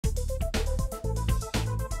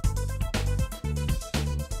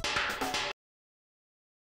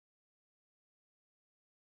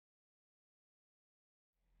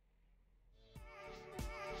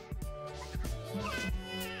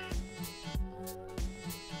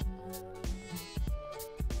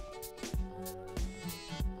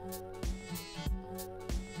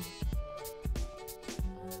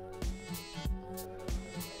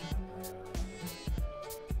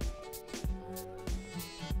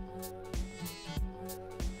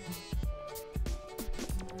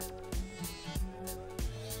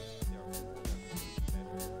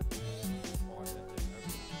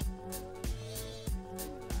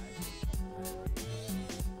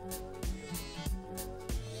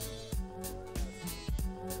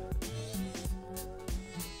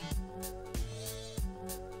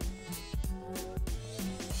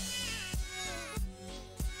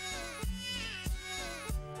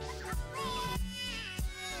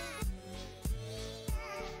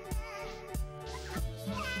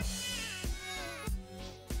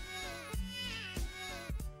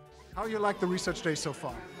How you like the research day so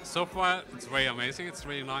far? So far, it's very amazing. It's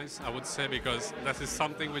really nice, I would say, because this is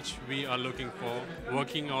something which we are looking for,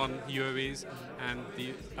 working on UAVs and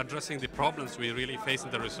addressing the problems we really face in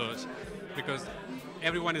the research. Because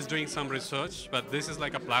everyone is doing some research, but this is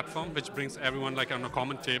like a platform which brings everyone like on a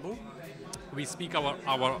common table. We speak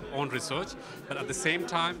our own research, but at the same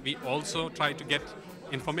time, we also try to get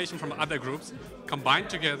information from other groups, combine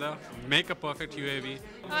together, make a perfect UAV.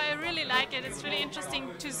 I really like it. It's really interesting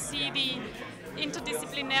to see the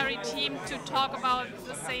interdisciplinary team to talk about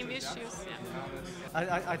the same issues.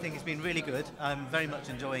 Yeah. I think it's been really good. I'm very much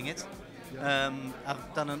enjoying it.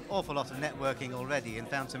 I've done an awful lot of networking already and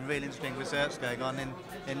found some really interesting research going on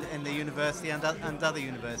in the university and other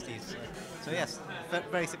universities. So yes,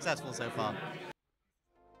 very successful so far.